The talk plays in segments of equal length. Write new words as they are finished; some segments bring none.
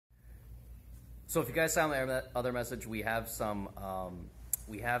So if you guys saw my other message, we have some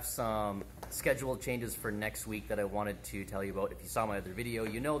scheduled changes for next week that I wanted to tell you about. If you saw my other video,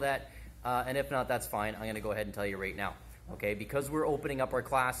 you know that, and if not, that's fine. I'm going to go ahead and tell you right now. Okay, because we're opening up our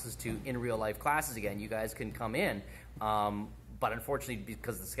classes to in real life classes again, you guys can come in. But unfortunately,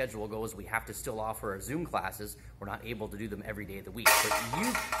 because the schedule goes, we have to still offer our Zoom classes. We're not able to do them every day of the week. But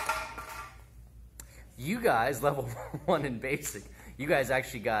you guys, level 1 in basic, you guys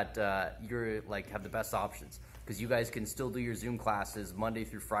actually got, have the best options. Because you guys can still do your Zoom classes Monday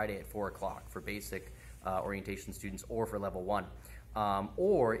through Friday at 4 o'clock for basic orientation students or for level 1.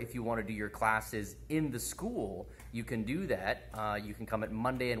 Or if you want to do your classes in the school, you can do that. You can come at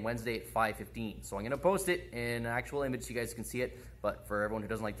Monday and Wednesday at 5:15. So I'm going to post it in an actual image so you guys can see it. But for everyone who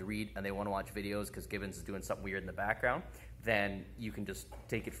doesn't like to read and they want to watch videos because Gibbons is doing something weird in the background, then you can just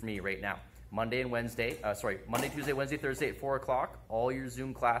take it from me right now. Monday, Tuesday, Wednesday, Thursday at 4 o'clock. All your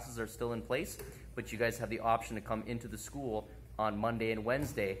Zoom classes are still in place, but you guys have the option to come into the school on Monday and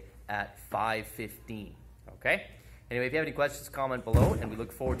Wednesday at 5:15. Okay? Anyway, if you have any questions, comment below, and we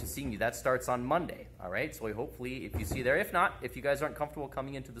look forward to seeing you. That starts on Monday, all right? So hopefully, if you see you there. If not, if you guys aren't comfortable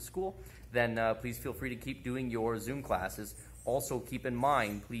coming into the school, then please feel free to keep doing your Zoom classes. Also, keep in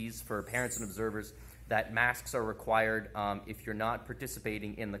mind, please, for parents and observers, that masks are required if you're not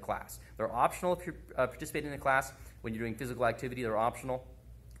participating in the class. They're optional if you're participating in the class. When you're doing physical activity, they're optional.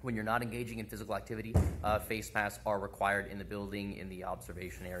 When you're not engaging in physical activity, face masks are required in the building, in the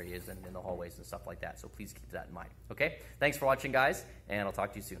observation areas, and in the hallways and stuff like that. So please keep that in mind, okay? Thanks for watching, guys, and I'll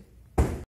talk to you soon.